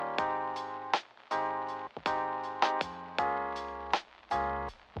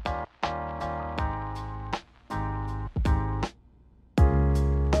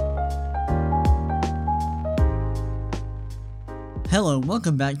Hello,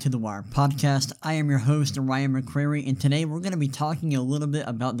 welcome back to the Wire Podcast. I am your host, Ryan McCrary, and today we're going to be talking a little bit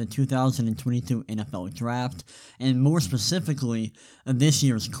about the 2022 NFL Draft, and more specifically, this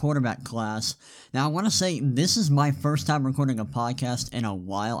year's quarterback class. Now, I want to say this is my first time recording a podcast in a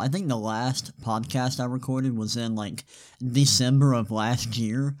while. I think the last podcast I recorded was in, December of last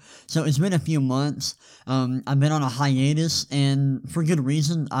year, so it's been a few months. I've been on a hiatus, and for good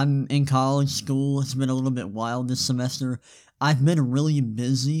reason. I'm in college, school. It's been a little bit wild this semester. I've been really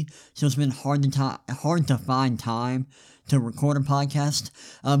busy, so it's been hard to find time to record a podcast.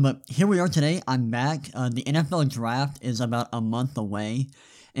 But here we are today. I'm back. The NFL Draft is about a month away,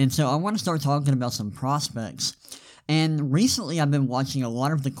 and so I want to start talking about some prospects. And recently, I've been watching a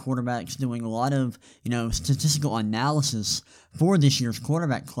lot of the quarterbacks doing a lot of statistical analysis for this year's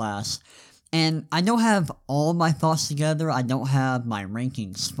quarterback class. And I don't have all my thoughts together. I don't have my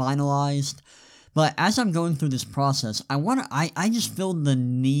rankings finalized. But as I'm going through this process, I just feel the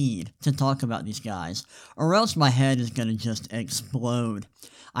need to talk about these guys, or else my head is going to just explode.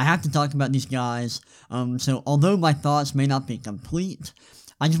 I have to talk about these guys, so although my thoughts may not be complete,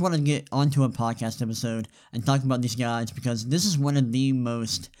 I just want to get onto a podcast episode and talk about these guys because this is one of the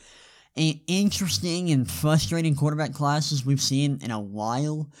most interesting and frustrating quarterback classes we've seen in a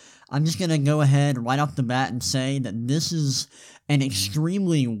while. I'm just going to go ahead right off the bat and say that this is an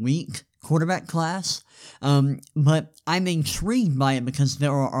extremely weak quarterback class, but I'm intrigued by it because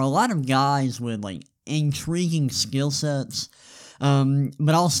there are a lot of guys with intriguing skill sets,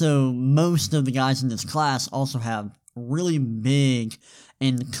 but also most of the guys in this class also have really big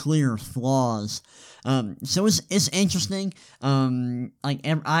and clear flaws. So it's interesting.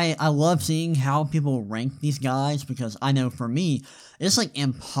 I love seeing how people rank these guys because I know for me it's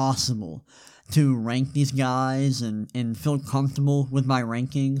impossible to rank these guys and feel comfortable with my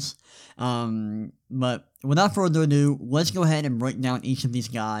rankings. But without further ado, let's go ahead and break down each of these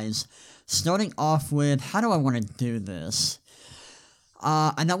guys. Starting off with, how do I want to do this?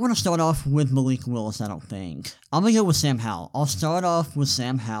 I don't want to start off with Malik Willis, I don't think. I'm going to go with Sam Howell. I'll start off with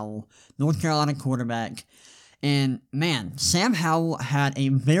Sam Howell, North Carolina quarterback. And man, Sam Howell had a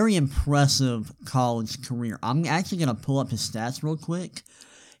very impressive college career. I'm actually going to pull up his stats real quick.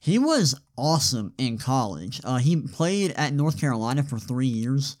 He was awesome in college. He played at North Carolina for 3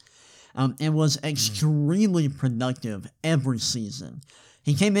 years and was extremely productive every season.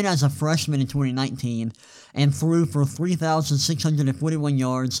 He came in as a freshman in 2019 and threw for 3,641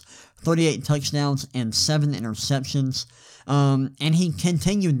 yards, 38 touchdowns, and 7 interceptions. And he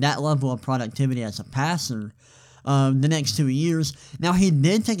continued that level of productivity as a passer the next 2 years. Now, he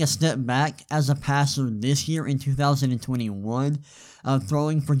did take a step back as a passer this year in 2021,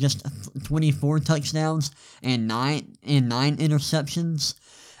 throwing for just 24 touchdowns and 9 interceptions.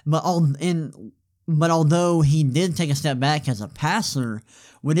 But although he did take a step back as a passer,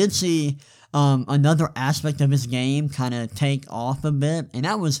 we did see another aspect of his game kind of take off a bit, and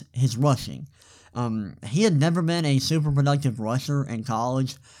that was his rushing. He had never been a super productive rusher in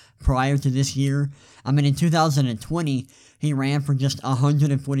college prior to this year. In 2020, he ran for just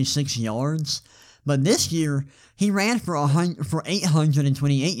 146 yards. But this year, he ran for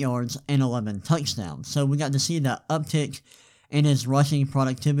 828 yards and 11 touchdowns. So we got to see that uptick in his rushing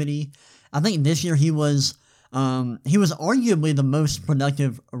productivity. I think this year he was arguably the most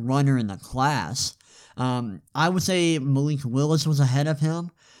productive runner in the class. I would say Malik Willis was ahead of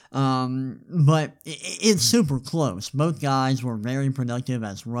him, but it's super close. Both guys were very productive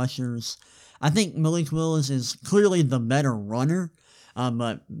as rushers. I think Malik Willis is clearly the better runner,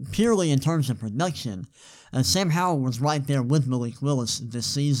 but purely in terms of production, Sam Howell was right there with Malik Willis this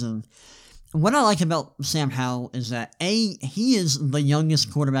season. What I like about Sam Howell is that, he is the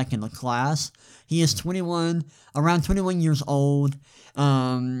youngest quarterback in the class. He is around 21 years old.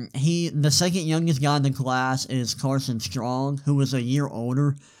 The second youngest guy in the class is Carson Strong, who is a year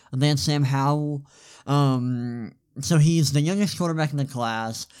older than Sam Howell. So he's the youngest quarterback in the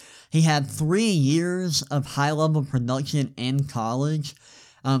class. He had 3 years of high-level production in college.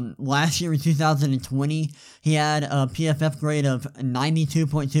 Last year in 2020, he had a PFF grade of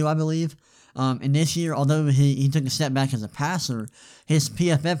 92.2, I believe. And this year, although he took a step back as a passer, his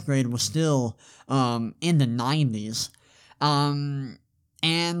PFF grade was still in the 90s.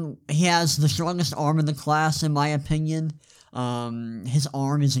 And he has the strongest arm in the class, in my opinion. His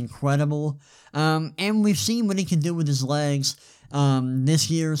arm is incredible. And we've seen what he can do with his legs this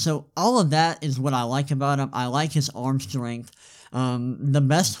year. So all of that is what I like about him. I like his arm strength. The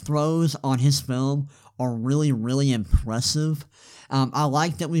best throws on his film are really, really impressive. I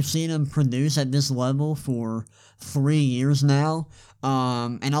like that we've seen him produce at this level for 3 years now.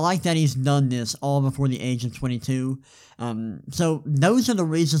 And I like that he's done this all before the age of 22. So those are the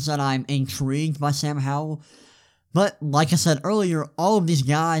reasons that I'm intrigued by Sam Howell. But like I said earlier, all of these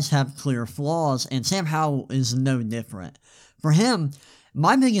guys have clear flaws, and Sam Howell is no different. For him,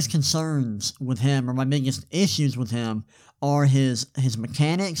 my biggest concerns with him, or my biggest issues with him, are his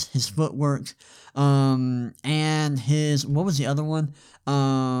mechanics, his footwork, and his, what was the other one?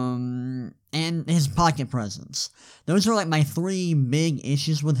 And his pocket presence. Those are like my 3 big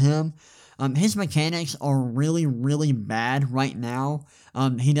issues with him. His mechanics are really, really bad right now.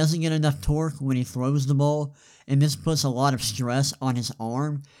 He doesn't get enough torque when he throws the ball, and this puts a lot of stress on his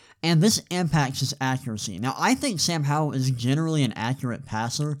arm, and this impacts his accuracy. Now, I think Sam Howell is generally an accurate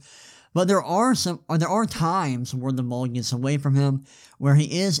passer, but there are times where the ball gets away from him where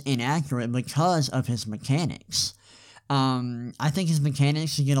he is inaccurate because of his mechanics. I think his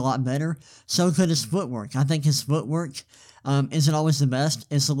mechanics should get a lot better. So could his footwork. I think his footwork isn't always the best.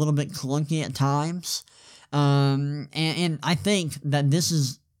 It's a little bit clunky at times. And I think that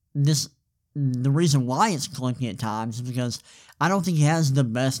the reason why it's clunky at times is because I don't think he has the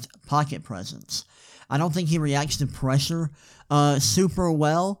best pocket presence. I don't think he reacts to pressure super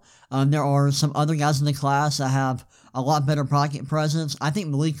well. There are some other guys in the class that have a lot better pocket presence. I think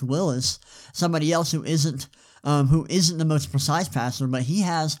Malik Willis, somebody else who isn't the most precise passer, but he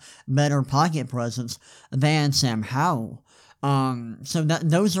has better pocket presence than Sam Howell. So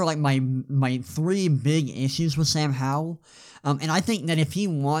those are like my 3 big issues with Sam Howell. And I think that if he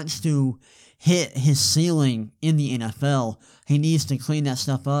wants to hit his ceiling in the NFL, he needs to clean that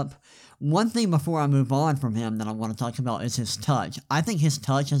stuff up. One thing before I move on from him that I want to talk about is his touch. I think his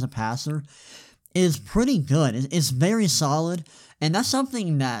touch as a passer is pretty good. It's very solid, and that's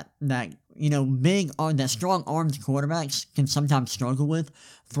something that strong-armed quarterbacks can sometimes struggle with,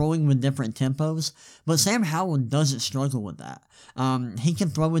 throwing with different tempos. But Sam Howell doesn't struggle with that. He can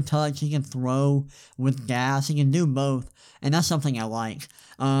throw with touch, he can throw with gas, he can do both, and that's something I like.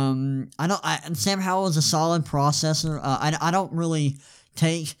 Sam Howell is a solid processor. I don't really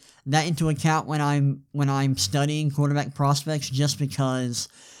take that into account when I'm studying quarterback prospects, just because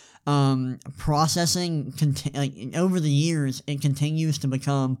processing over the years it continues to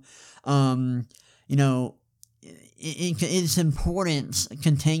become its importance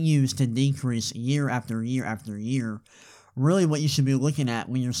continues to decrease year after year after year. Really, what you should be looking at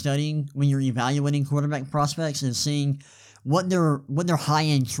when you're evaluating quarterback prospects is seeing what their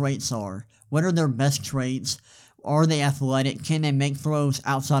high-end traits are. What are their best traits? Are they athletic? Can they make throws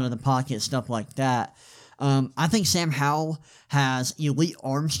outside of the pocket? Stuff like that. I think Sam Howell has elite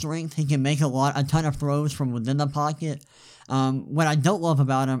arm strength. He can make a ton of throws from within the pocket. What I don't love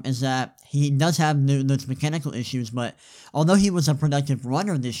about him is that he does have those mechanical issues, but although he was a productive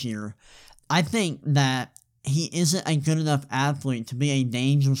runner this year, I think that he isn't a good enough athlete to be a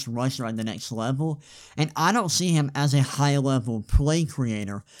dangerous rusher at the next level, and I don't see him as a high-level play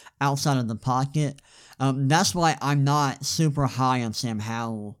creator outside of the pocket. That's why I'm not super high on Sam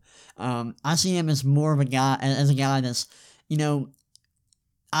Howell. I see him as more of a guy that's,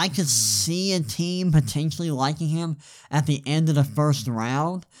 I could see a team potentially liking him at the end of the first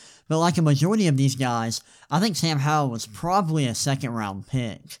round, but like a majority of these guys, I think Sam Howell was probably a second-round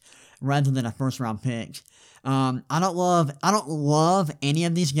pick rather than a first-round pick. I don't love any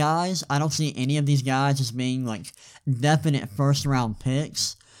of these guys. I don't see any of these guys as being like definite first-round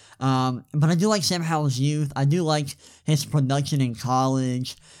picks. But I do like Sam Howell's youth. I do like his production in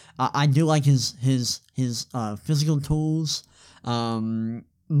college. I do like his physical tools.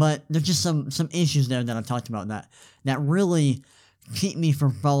 But there's just some issues there that I've talked about that really keep me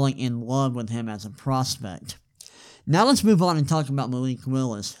from falling in love with him as a prospect. Now let's move on and talk about Malik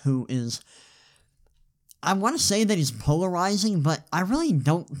Willis, who is, I want to say that he's polarizing, but I really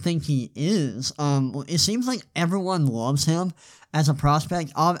don't think he is. It seems like everyone loves him as a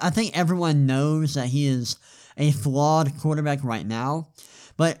prospect. I think everyone knows that he is a flawed quarterback right now,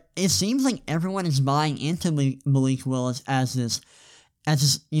 but it seems like everyone is buying into Malik Willis as this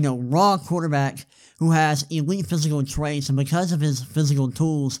raw quarterback who has elite physical traits, and because of his physical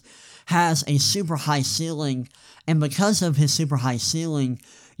tools, has a super high ceiling, and because of his super high ceiling,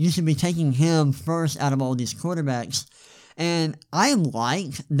 you should be taking him first out of all these quarterbacks. And I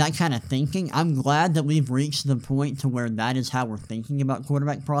like that kind of thinking. I'm glad that we've reached the point to where that is how we're thinking about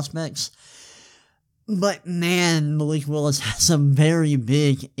quarterback prospects. But man, Malik Willis has some very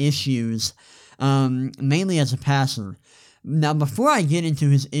big issues, mainly as a passer. Now, before I get into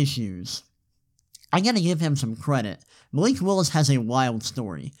his issues, I gotta give him some credit. Malik Willis has a wild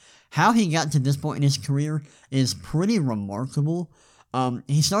story. How he got to this point in his career is pretty remarkable.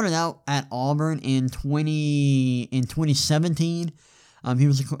 He started out at Auburn in 2017. He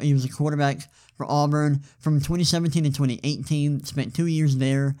was a quarterback for Auburn from 2017 to 2018. Spent 2 years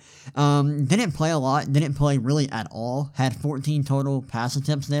there. Didn't play a lot. Didn't play really at all. Had 14 total pass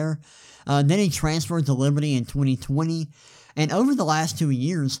attempts there. Then he transferred to Liberty in 2020. And over the last 2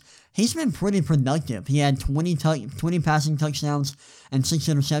 years, he's been pretty productive. He had 20 passing touchdowns and 6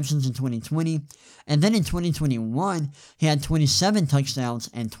 interceptions in 2020. And then in 2021, he had 27 touchdowns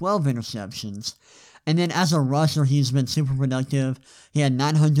and 12 interceptions. And then as a rusher, he's been super productive. He had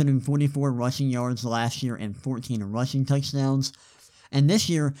 944 rushing yards last year and 14 rushing touchdowns. And this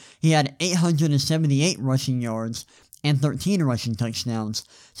year, he had 878 rushing yards and 13 rushing touchdowns.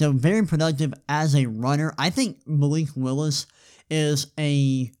 So very productive as a runner. I think Malik Willis is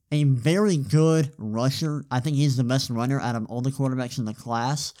a very good rusher. I think he's the best runner out of all the quarterbacks in the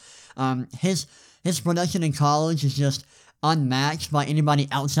class. His production in college is just unmatched by anybody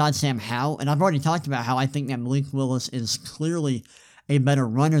outside Sam Howell. And I've already talked about how I think that Malik Willis is clearly a better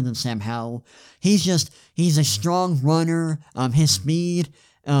runner than Sam Howell. He's a strong runner. His speed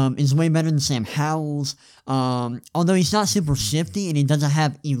is way better than Sam Howell's. Although he's not super shifty and he doesn't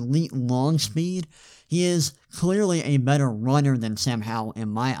have elite long speed, he is clearly a better runner than Sam Howell in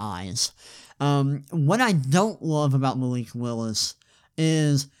my eyes. What I don't love about Malik Willis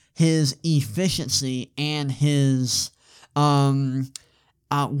is his efficiency and his,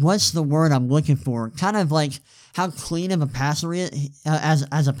 what's the word I'm looking for? Kind of like how clean of a passer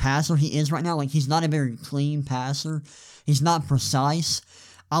as a passer he is right now. Like, he's not a very clean passer. He's not precise.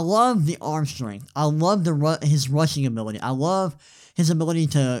 I love the arm strength. I love his rushing ability. I love his ability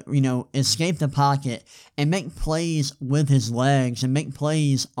to, escape the pocket and make plays with his legs and make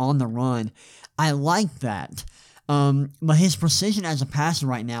plays on the run. I like that. But his precision as a passer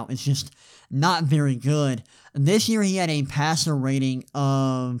right now is just not very good. This year he had a passer rating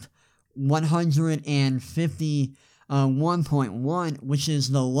of 151.1, which is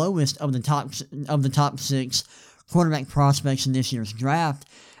the lowest of the top 6 quarterback prospects in this year's draft.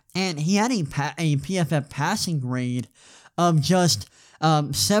 And he had a PFF passing grade of just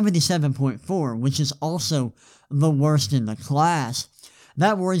 77.4, which is also the worst in the class.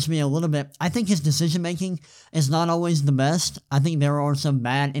 That worries me a little bit. I think his decision-making is not always the best. I think there are some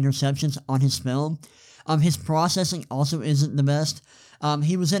bad interceptions on his film. His processing also isn't the best.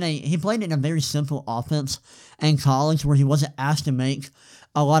 He played in a very simple offense in college where he wasn't asked to make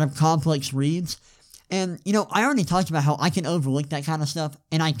a lot of complex reads. And, I already talked about how I can overlook that kind of stuff,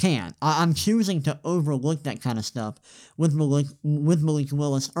 and I can. I'm choosing to overlook that kind of stuff with Malik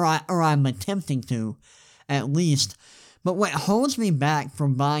Willis, or I'm attempting to, at least. But what holds me back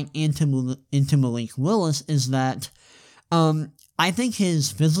from buying into Malik Willis is that I think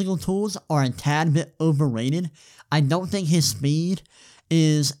his physical tools are a tad bit overrated. I don't think his speed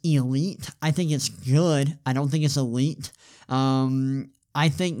is elite. I think it's good. I don't think it's elite. I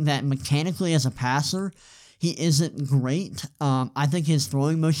think that mechanically as a passer, he isn't great. I think his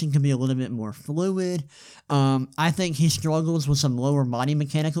throwing motion can be a little bit more fluid. I think he struggles with some lower body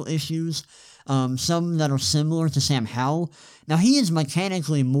mechanical issues. Some that are similar to Sam Howell. Now, he is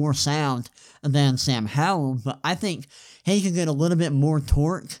mechanically more sound than Sam Howell, but I think he could get a little bit more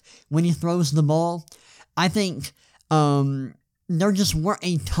torque when he throws the ball. I think there just weren't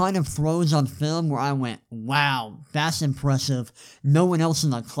a ton of throws on film where I went, wow, that's impressive. No one else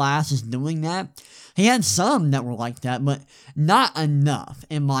in the class is doing that. He had some that were like that, but not enough,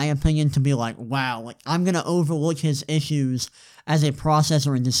 in my opinion, to be like, wow, I'm going to overlook his issues as a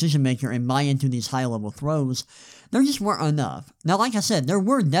processor and decision maker and buy into these high-level throws. There just weren't enough. Now, like I said, there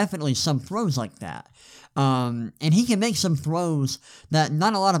were definitely some throws like that. And he can make some throws that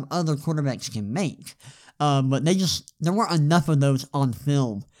not a lot of other quarterbacks can make. But there weren't enough of those on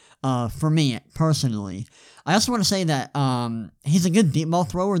film, for me, personally. I also want to say that, he's a good deep ball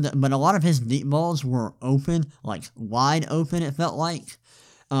thrower, but a lot of his deep balls were open, like wide open, it felt like.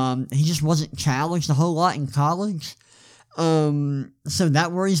 He just wasn't challenged a whole lot in college. So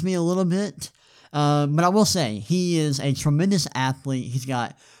that worries me a little bit. But I will say, he is a tremendous athlete. He's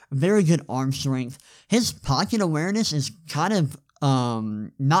got very good arm strength. His pocket awareness is kind of,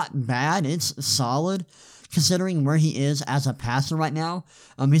 not bad. It's solid, considering where he is as a passer right now.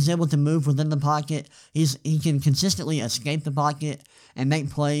 He's able to move within the pocket. He can consistently escape the pocket and make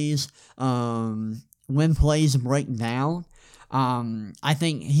plays, when plays break down. I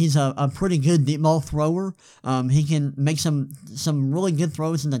think he's a pretty good deep ball thrower. He can make some really good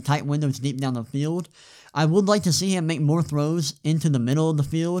throws in the tight windows deep down the field. I would like to see him make more throws into the middle of the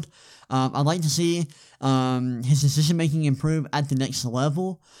field. I'd like to see his decision making improve at the next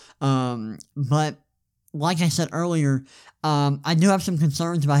level. But like I said earlier, I do have some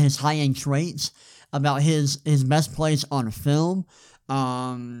concerns about his high end traits, about his best plays on film.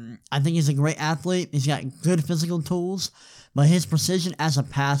 I think he's a great athlete. He's got good physical tools, but his precision as a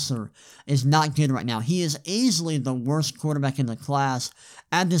passer is not good right now. He is easily the worst quarterback in the class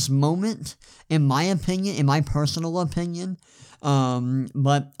at this moment, in my opinion, in my personal opinion.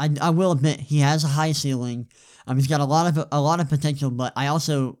 But I will admit he has a high ceiling. He's got a lot of potential, but I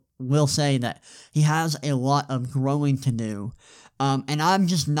also will say that he has a lot of growing to do. And I'm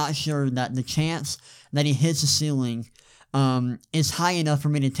just not sure that the chance that he hits the ceiling is high enough for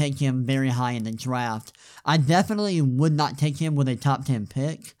me to take him very high in the draft. I definitely would not take him with a top 10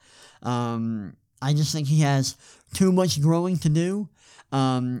 pick. I just think he has too much growing to do.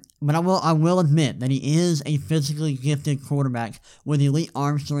 But I will admit that he is a physically gifted quarterback with elite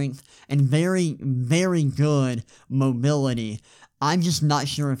arm strength and very, very good mobility. I'm just not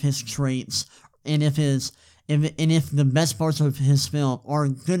sure if his traits and if the best parts of his film are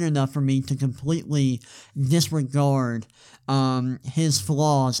good enough for me to completely disregard his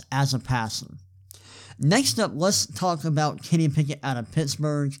flaws as a passer. Next up, let's talk about Kenny Pickett out of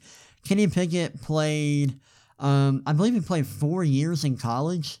Pittsburgh. Kenny Pickett played, I believe he played 4 years in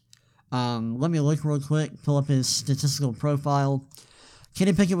college. Let me look real quick, pull up his statistical profile.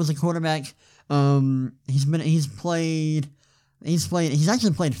 Kenny Pickett was a quarterback. He's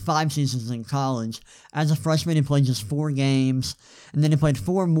actually played 5 seasons in college. As a freshman, he played just 4 games, and then he played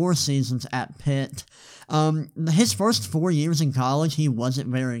 4 more seasons at Pitt. His first 4 years in college, he wasn't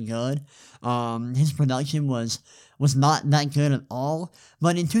very good. His production was not that good at all.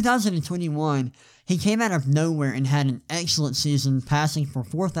 But in 2021, he came out of nowhere and had an excellent season, passing for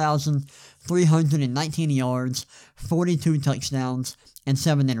 4,319 yards, 42 touchdowns, and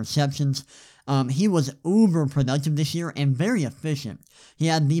 7 interceptions. He was uber productive this year and very efficient. He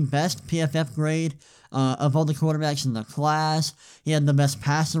had the best PFF grade of all the quarterbacks in the class. He had the best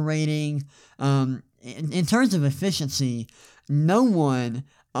passer rating. In terms of efficiency, no one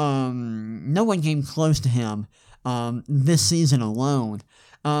came close to him this season alone.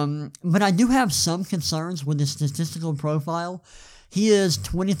 But I do have some concerns with his statistical profile. He is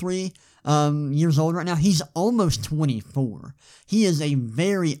 23 years old right now. He's almost 24. He is a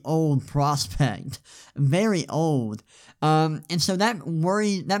very old prospect. Very old. And so that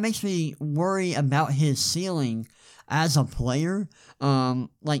makes me worry about his ceiling as a player.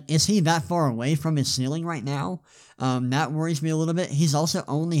 Is he that far away from his ceiling right now? That worries me a little bit. He's also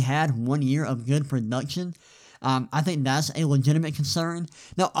only had 1 year of good production. I think that's a legitimate concern.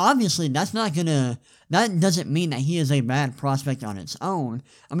 Now, obviously, that doesn't mean that he is a bad prospect on its own.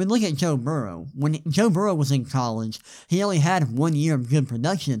 I mean, look at Joe Burrow. When Joe Burrow was in college, he only had 1 year of good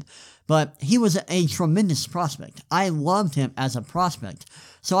production, but he was a tremendous prospect. I loved him as a prospect,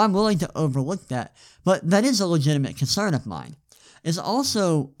 so I'm willing to overlook that, but that is a legitimate concern of mine.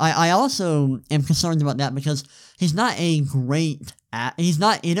 I also am concerned about that because he doesn't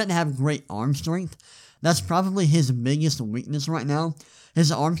have great arm strength. That's probably his biggest weakness right now.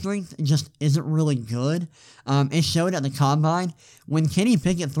 His arm strength just isn't really good. It showed at the Combine. When Kenny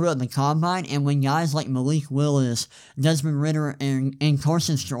Pickett threw at the Combine, and when guys like Malik Willis, Desmond Ridder, and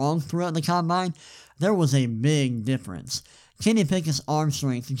Carson Strong threw at the Combine, there was a big difference. Kenny Pickett's arm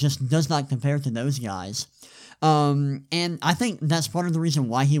strength just does not compare to those guys. And I think that's part of the reason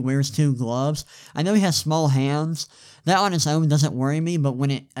why he wears 2 gloves. I know he has small hands. That on its own doesn't worry me, but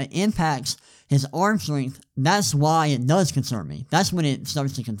when it impacts his arm strength, that's why it does concern me. That's when it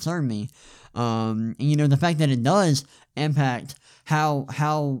starts to concern me. The fact that it does impact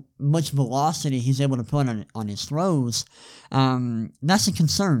how much velocity he's able to put on his throws, that's a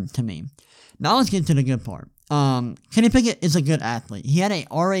concern to me. Now let's get to the good part. Kenny Pickett is a good athlete. He had a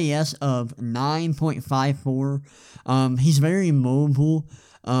RAS of 9.54. He's very mobile.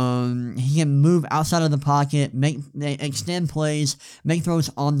 He can move outside of the pocket, extend plays, make throws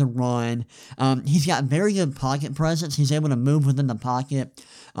on the run. He's got very good pocket presence. He's able to move within the pocket.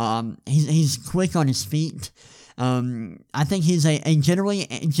 He's quick on his feet. I think he's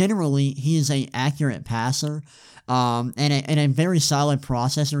generally he is a accurate passer, and a very solid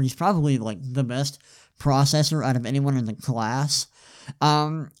processor. He's probably like the best processor out of anyone in the class.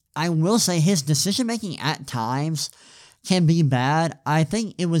 I will say his decision making at times can be bad. I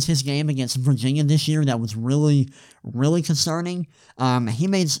think it was his game against Virginia this year that was really, really concerning. He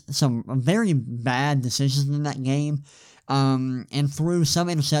made some very bad decisions in that game. and threw some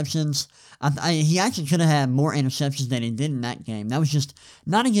interceptions. He actually could have had more interceptions than he did in that game. That was just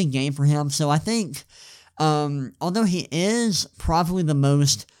not a good game for him. So I think, although he is probably the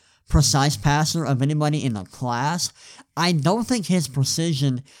most precise passer of anybody in the class, I don't think his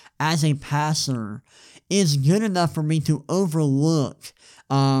precision as a passer is good enough for me to overlook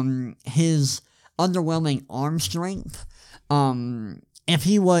his underwhelming arm strength. If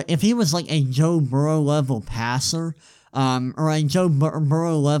he was like a Joe Burrow level passer, or a Joe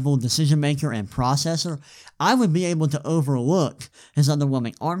Burrow level decision maker and processor, I would be able to overlook his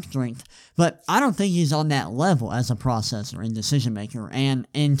underwhelming arm strength. But I don't think he's on that level as a processor and decision maker, and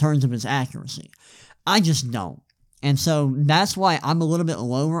in terms of his accuracy, I just don't. And so that's why I'm a little bit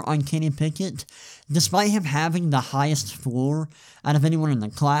lower on Kenny Pickett. Despite him having the highest floor out of anyone in the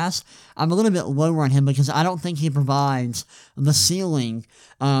class, I'm a little bit lower on him because I don't think he provides the ceiling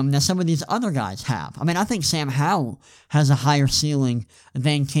that some of these other guys have. I mean, I think Sam Howell has a higher ceiling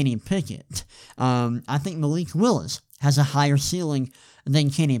than Kenny Pickett. I think Malik Willis has a higher ceiling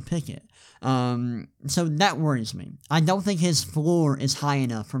than Kenny Pickett. So that worries me. I don't think his floor is high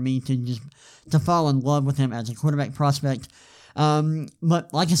enough for me to fall in love with him as a quarterback prospect.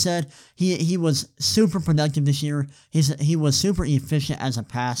 But like I said, he was super productive this year. He was super efficient as a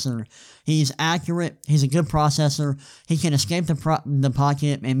passer. He's accurate. He's a good processor. He can escape the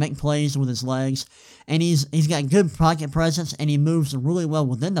pocket and make plays with his legs. And he's got good pocket presence, and he moves really well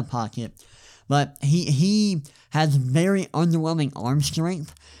within the pocket. But he has very underwhelming arm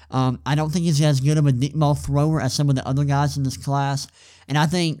strength. I don't think he's as good of a deep ball thrower as some of the other guys in this class. And I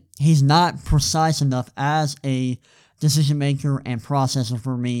think he's not precise enough as a decision maker and processor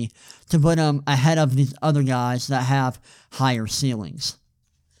for me to put him ahead of these other guys that have higher ceilings.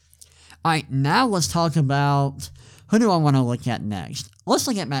 Alright, now let's talk about who do I want to look at next. Let's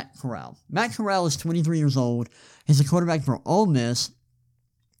look at Matt Corral. Matt Corral is 23 years old. He's a quarterback for Ole Miss.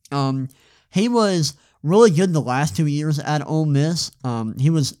 He was really good the last 2 years at Ole Miss. He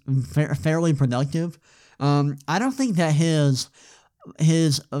was fairly productive. I don't think that his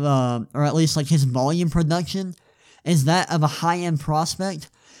or at least like his volume production is that of a high-end prospect,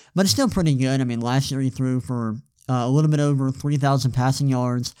 but it's still pretty good. I mean, last year he threw for a little bit over 3,000 passing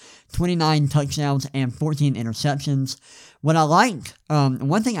yards, 29 touchdowns, and 14 interceptions. What I like,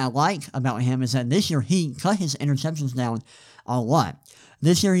 one thing I like about him is that this year he cut his interceptions down a lot.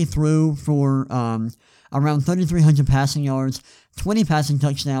 This year he threw for around 3,300 passing yards, 20 passing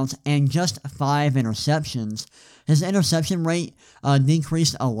touchdowns, and just 5 interceptions. His interception rate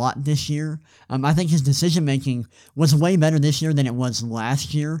decreased a lot this year. I think his decision-making was way better this year than it was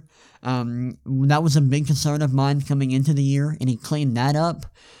last year. That was a big concern of mine coming into the year, and he cleaned that up.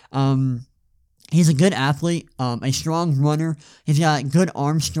 He's a good athlete, a strong runner. He's got good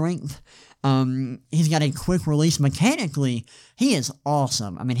arm strength. He's got a quick release. Mechanically, he is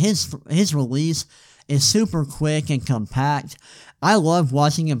awesome. I mean, his release is super quick and compact. I love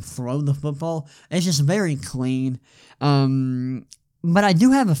watching him throw the football. It's just very clean. But I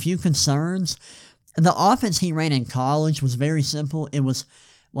do have a few concerns. The offense he ran in college was very simple. It was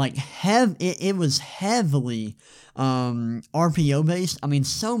like it was heavily RPO based. I mean,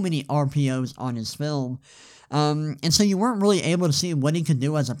 so many RPOs on his film. And so you weren't really able to see what he could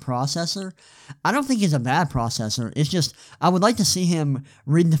do as a processor. I don't think he's a bad processor. It's just I would like to see him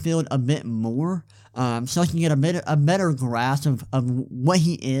read the field a bit more, so I can get a better grasp of what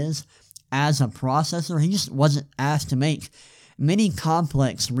he is as a processor. He just wasn't asked to make many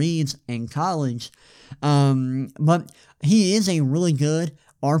complex reads in college, but he is a really good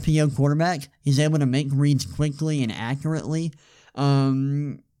RPO quarterback. He's able to make reads quickly and accurately.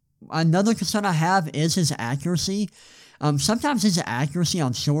 Another concern I have is his accuracy. Sometimes his accuracy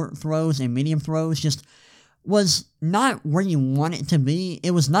on short throws and medium throws just was not where you want it to be.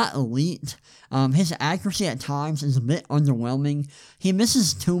 It was not elite. His accuracy at times is a bit underwhelming. He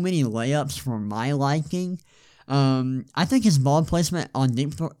misses too many layups for my liking. I think his ball placement on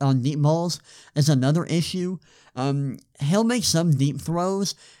deep balls is another issue. He'll make some deep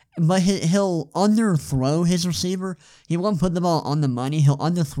throws, but he'll underthrow his receiver. He won't put the ball on the money. He'll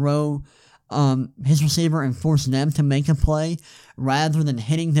underthrow his receiver and force them to make a play rather than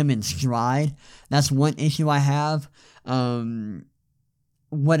hitting them in stride. That's one issue I have.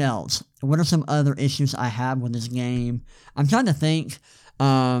 What else? What are some other issues I have with this game? I'm trying to think.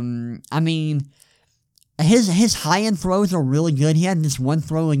 I mean, his high-end throws are really good. He had this one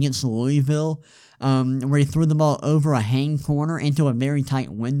throw against Louisville where he threw the ball over a hang corner into a very tight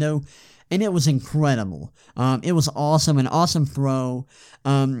window, and it was incredible. It was awesome, an awesome throw.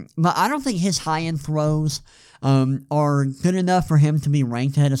 But I don't think his high-end throws are good enough for him to be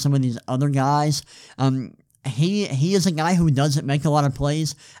ranked ahead of some of these other guys. he is a guy who doesn't make a lot of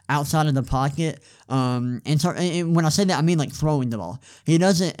plays outside of the pocket. And when I say that, I mean like throwing the ball. He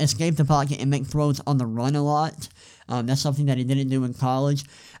doesn't escape the pocket and make throws on the run a lot. That's something that he didn't do in college.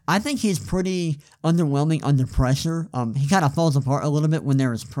 I think he's pretty underwhelming under pressure. He kind of falls apart a little bit when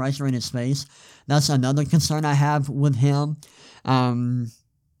there is pressure in his face. That's another concern I have with him.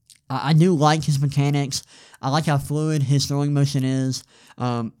 I do like his mechanics. I like how fluid his throwing motion is.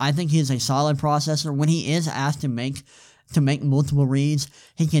 I think he is a solid processor. When he is asked to make multiple reads,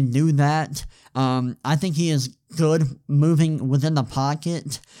 he can do that. I think he is good moving within the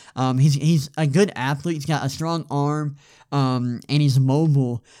pocket. He's a good athlete. He's got a strong arm, and he's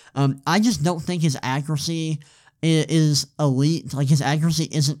mobile. I just don't think his accuracy is elite. Like, his accuracy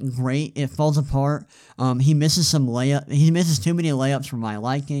isn't great. It falls apart. He misses some He misses too many layups for my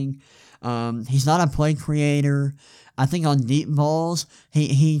liking. He's not a play creator. I think on deep balls,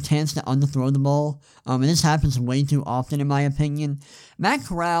 he tends to underthrow the ball. And this happens way too often, in my opinion. Matt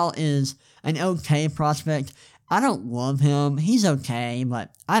Corral is an okay prospect. I don't love him. He's okay,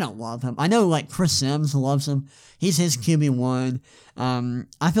 but I don't love him. I know, like, Chris Sims loves him. He's his QB1.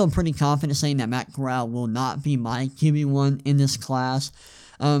 I feel pretty confident saying that Matt Corral will not be my QB1 in this class.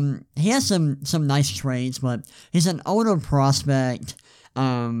 He has some nice traits, but he's an older prospect.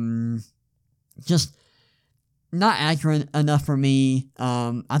 Just not accurate enough for me.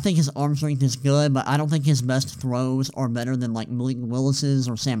 I think his arm strength is good, but I don't think his best throws are better than like Malik Willis's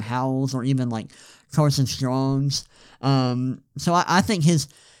or Sam Howell's or even like Carson Strong's. So I think his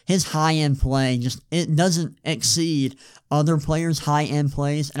high-end play it doesn't exceed other players' high-end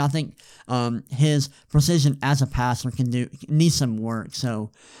plays, and I think his precision as a passer needs some work.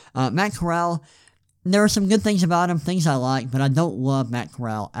 So Matt Corral, there are some good things about him, things I like, but I don't love Matt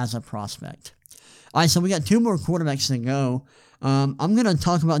Corral as a prospect. All right, so we got 2 more quarterbacks to go. I'm going to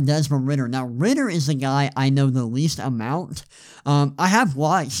talk about Desmond Ridder. Now, Ridder is the guy I know the least amount. I have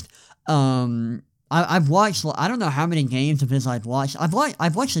watched. I've watched. I don't know how many games of his I've watched. I've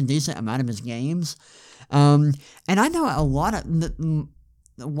watched a decent amount of his games, and I know a lot of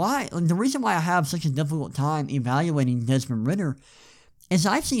the reason why I have such a difficult time evaluating Desmond Ridder is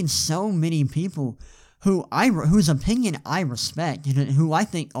I've seen so many people whose opinion I respect and who I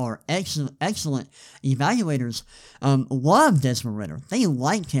think are excellent evaluators, love Desmond Ridder. They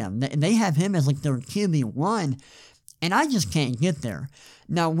like him. They have him as like their QB1, and I just can't get there.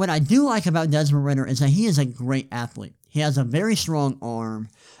 Now, what I do like about Desmond Ridder is that he is a great athlete. He has a very strong arm.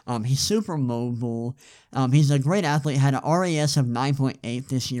 He's super mobile. He's a great athlete. Had an RAS of 9.8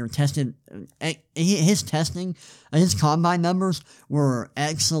 this year. His combine numbers were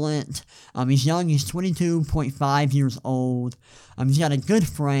excellent. He's young. He's 22.5 years old. He's got a good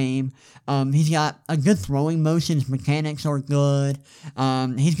frame. He's got a good throwing motion. His mechanics are good.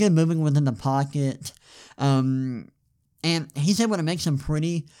 He's good moving within the pocket. And he's able to make some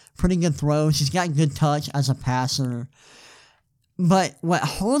pretty good throws. He's got good touch as a passer. But what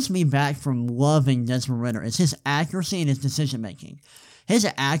holds me back from loving Desmond Ridder is his accuracy and his decision-making. His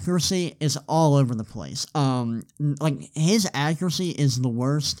accuracy is all over the place. His accuracy is the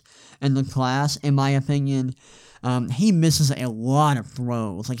worst in the class, in my opinion. He misses a lot of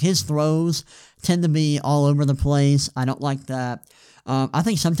throws. Like, his throws tend to be all over the place. I don't like that. I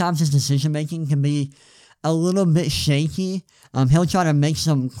think sometimes his decision-making can be a little bit shaky. He'll try to make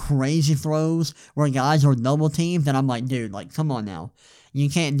some crazy throws where guys are double teamed, and I'm like, dude, like, come on now. You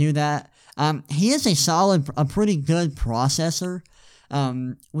can't do that. He is a pretty good processor,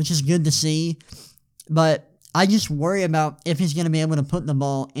 which is good to see, but I just worry about if he's going to be able to put the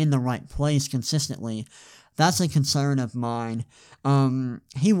ball in the right place consistently. That's a concern of mine.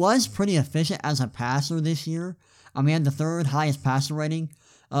 He was pretty efficient as a passer this year. He had the 3rd highest passer rating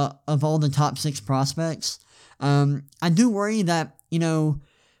of all the top 6 prospects. I do worry that,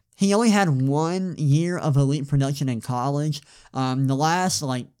 he only had 1 year of elite production in college. The last,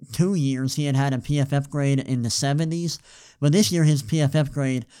 2 years, he had a PFF grade in the 70s, but this year his PFF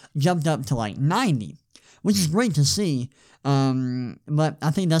grade jumped up to, 90, which is great to see, but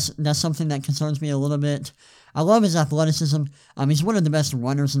I think that's something that concerns me a little bit. I love his athleticism. He's one of the best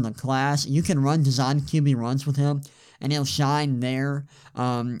runners in the class. You can run design QB runs with him, and he'll shine there.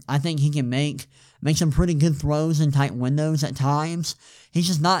 I think he can make some pretty good throws in tight windows at times. He's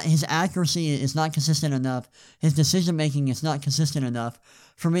just not, his accuracy is not consistent enough. His decision making is not consistent enough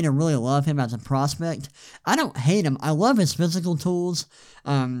for me to really love him as a prospect. I don't hate him. I love his physical tools.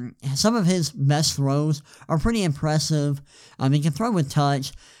 Some of his best throws are pretty impressive. He can throw with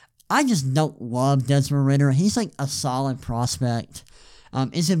touch. I just don't love Desmond Ridder. He's like a solid prospect.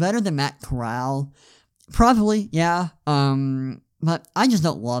 Is he better than Matt Corral? Probably, yeah. but I just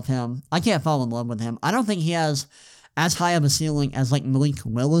don't love him. I can't fall in love with him. I don't think he has as high of a ceiling as like Malik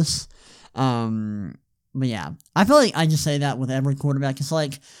Willis. But yeah, I feel like I just say that with every quarterback. It's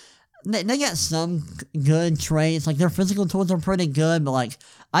like they got some good traits. Like their physical tools are pretty good, but like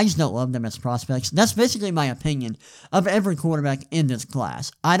I just don't love them as prospects. That's basically my opinion of every quarterback in this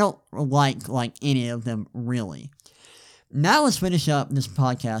class. I don't like any of them really. Now let's finish up this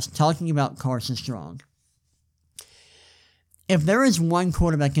podcast talking about Carson Strong. If there is one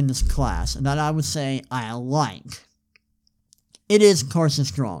quarterback in this class that I would say I like, it is Carson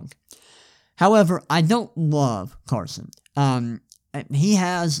Strong. However, I don't love Carson. He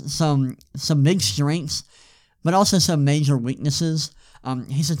has some big strengths, but also some major weaknesses.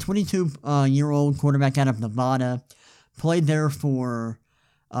 He's a 22-year-old quarterback out of Nevada. Played there for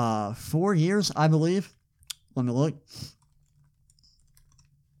 4 years, I believe. Let me look.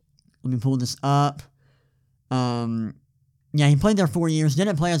 Let me pull this up. Yeah, he played there 4 years.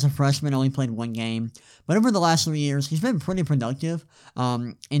 Didn't play as a freshman, only played one game. But over the last 3 years, he's been pretty productive.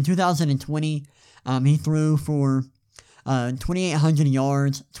 In 2020, he threw for 2,800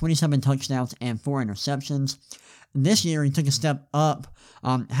 yards, 27 touchdowns, and 4 interceptions. This year, he took a step up,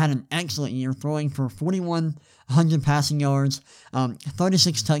 had an excellent year, throwing for 4,100 passing yards,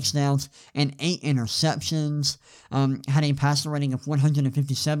 36 touchdowns, and 8 interceptions. Had a passer rating of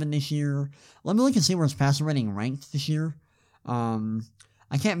 157 this year. Let me look and see where his passer rating ranked this year.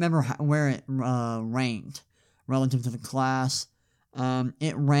 I can't remember where it ranked relative to the class.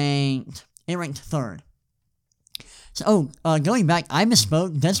 It ranked third. So, going back, I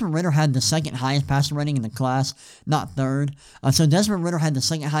misspoke. Desmond Ridder had the second highest passer rating in the class, not third. So Desmond Ridder had the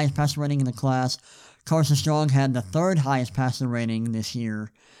second highest passer rating in the class. Carson Strong had the third highest passer rating this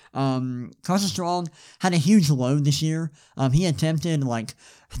year. Carson Strong had a huge load this year. He attempted like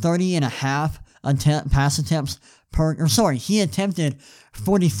 30 and a half pass attempts he attempted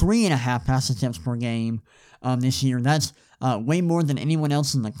 43 and a half pass attempts per game this year. That's way more than anyone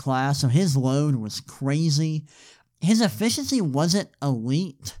else in the class. So his load was crazy. His efficiency wasn't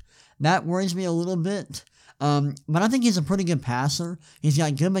elite. That worries me a little bit. But I think he's a pretty good passer. He's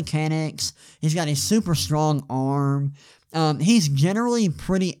got good mechanics. He's got a super strong arm. He's generally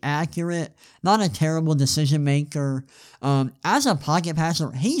pretty accurate. Not a terrible decision maker. As a pocket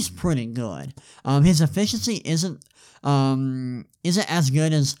passer, he's pretty good. His efficiency isn't as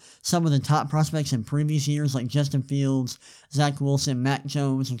good as some of the top prospects in previous years, like Justin Fields, Zach Wilson, Mac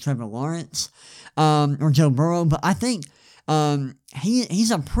Jones, and Trevor Lawrence, or Joe Burrow. But I think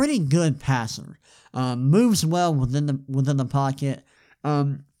he's a pretty good passer. Moves well within the pocket.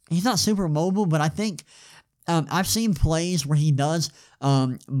 He's not super mobile, but I think I've seen plays where he does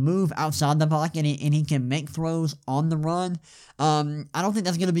move outside the pocket and he can make throws on the run. I don't think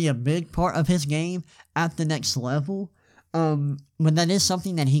that's going to be a big part of his game at the next level, but that is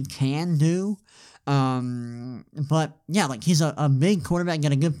something that he can do. But yeah, like he's a big quarterback,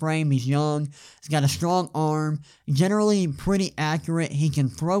 got a good frame, he's young, he's got a strong arm, generally pretty accurate, he can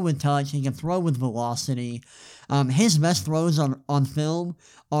throw with touch, he can throw with velocity. His best throws on film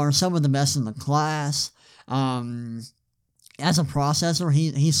are some of the best in the class. As a processor,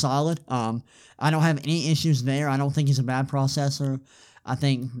 he's solid. I don't have any issues there. I don't think he's a bad processor. I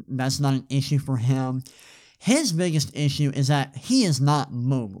think that's not an issue for him. His biggest issue is that he is not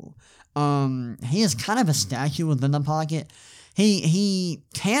mobile. He is kind of a statue within the pocket. He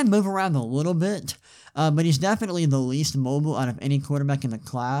can move around a little bit, but he's definitely the least mobile out of any quarterback in the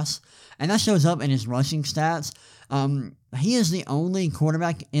class, and that shows up in his rushing stats. He is the only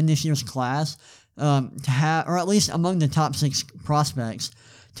quarterback in this year's class to have, or at least among the top 6 prospects,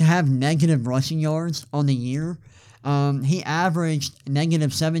 to have negative rushing yards on the year. He averaged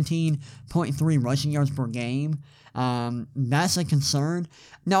negative 17.3 rushing yards per game. That's a concern.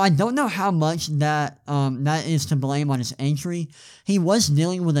 Now, I don't know how much that is to blame on his injury. He was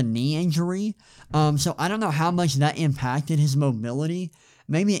dealing with a knee injury, so I don't know how much that impacted his mobility.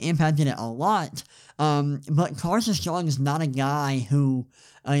 Maybe it impacted it a lot. But Carson Strong is not a guy who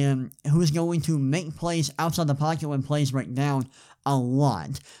is going to make plays outside the pocket when plays break down a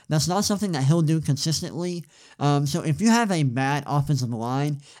lot. That's not something that he'll do consistently. So if you have a bad offensive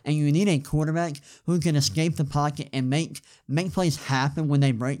line and you need a quarterback who can escape the pocket and make plays happen when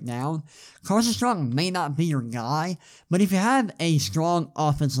they break down, Carson Strong may not be your guy. But if you have a strong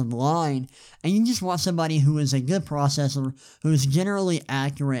offensive line and you just want somebody who is a good processor, who is generally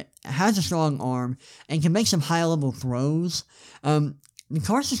accurate, has a strong arm, and can make some high-level throws,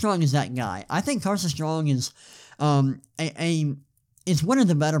 Carson Strong is that guy. I think Carson Strong is is one of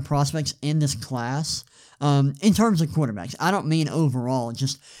the better prospects in this class in terms of quarterbacks. I don't mean overall.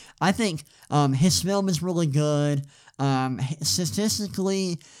 Just I think his film is really good.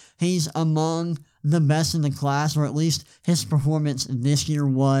 Statistically, he's among the best in the class, or at least his performance this year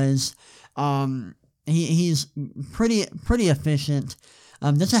was. He's pretty efficient.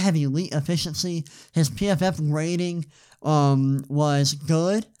 Doesn't have elite efficiency. His PFF rating was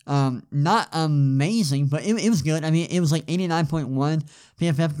good. Not amazing, but it was good. I mean, it was like 89.1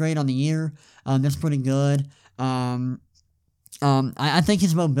 PFF grade on the year. That's pretty good. I think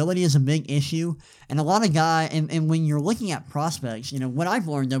his mobility is a big issue, and a lot of and when you're looking at prospects, what I've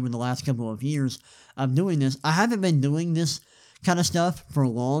learned over the last couple of years of doing this, I haven't been doing this kind of stuff for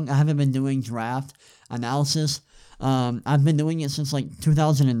long. I haven't been doing draft analysis. I've been doing it since like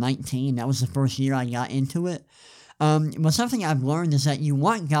 2019. That was the first year I got into it. But something I've learned is that you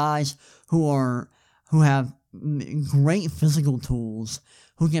want guys who have great physical tools,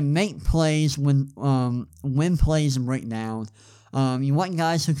 who can make plays when plays break down. You want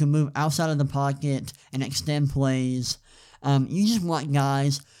guys who can move outside of the pocket and extend plays. You just want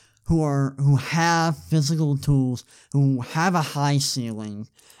guys who have physical tools, who have a high ceiling,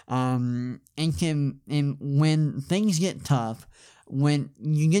 and when things get tough, when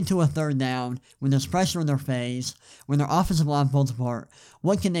you get to a third down, when there's pressure in their face, when their offensive line falls apart,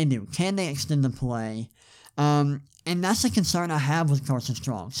 what can they do? Can they extend the play? And that's the concern I have with Carson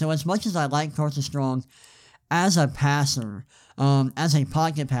Strong. So as much as I like Carson Strong as a passer, as a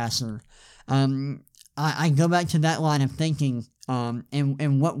pocket passer, I go back to that line of thinking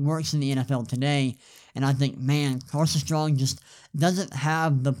and what works in the NFL today, and I think, man, Carson Strong just doesn't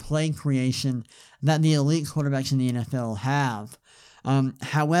have the play creation that the elite quarterbacks in the NFL have.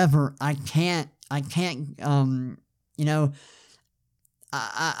 However, I can't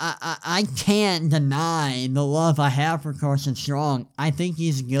deny the love I have for Carson Strong. I think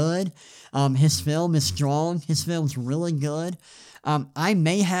he's good. His film is strong. His film's really good. I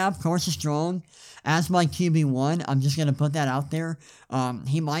may have Carson Strong as my QB1. I'm just going to put that out there.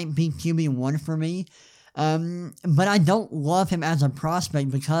 He might be QB1 for me. But I don't love him as a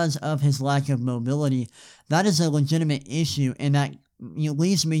prospect because of his lack of mobility. That is a legitimate issue, and that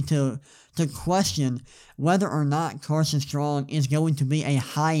leads me to question whether or not Carson Strong is going to be a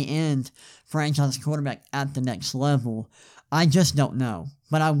high-end franchise quarterback at the next level. I just don't know.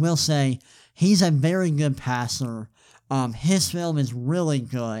 But I will say he's a very good passer. His film is really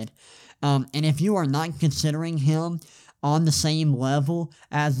good. And if you are not considering him on the same level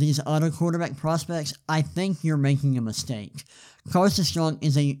as these other quarterback prospects, I think you're making a mistake. Carson Strong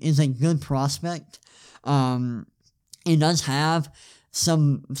is a good prospect. He does have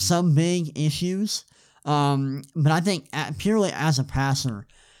some big issues, but I think purely as a passer,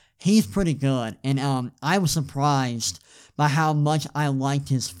 he's pretty good. And I was surprised by how much I liked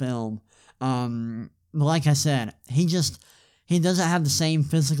his film. Like I said, he doesn't have the same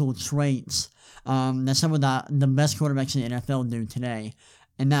physical traits that some of the best quarterbacks in the NFL do today,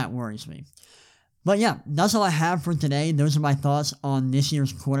 and that worries me. But yeah, that's all I have for today. Those are my thoughts on this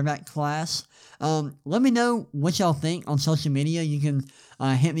year's quarterback class. Let me know what y'all think on social media. You can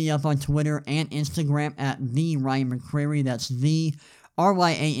hit me up on Twitter and Instagram at the Ryan McCrary. That's the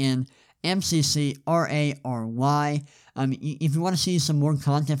RyanMCCRary. If you want to see some more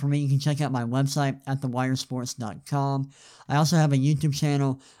content from me, you can check out my website at thewiresports.com. I also have a YouTube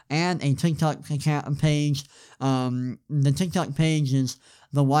channel and a TikTok page. The TikTok page is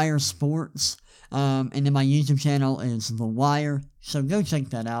The Wire Sports, and then my YouTube channel is The Wire, so go check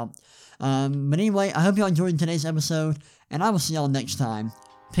that out. But anyway, I hope y'all enjoyed today's episode, and I will see y'all next time.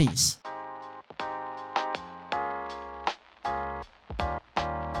 Peace.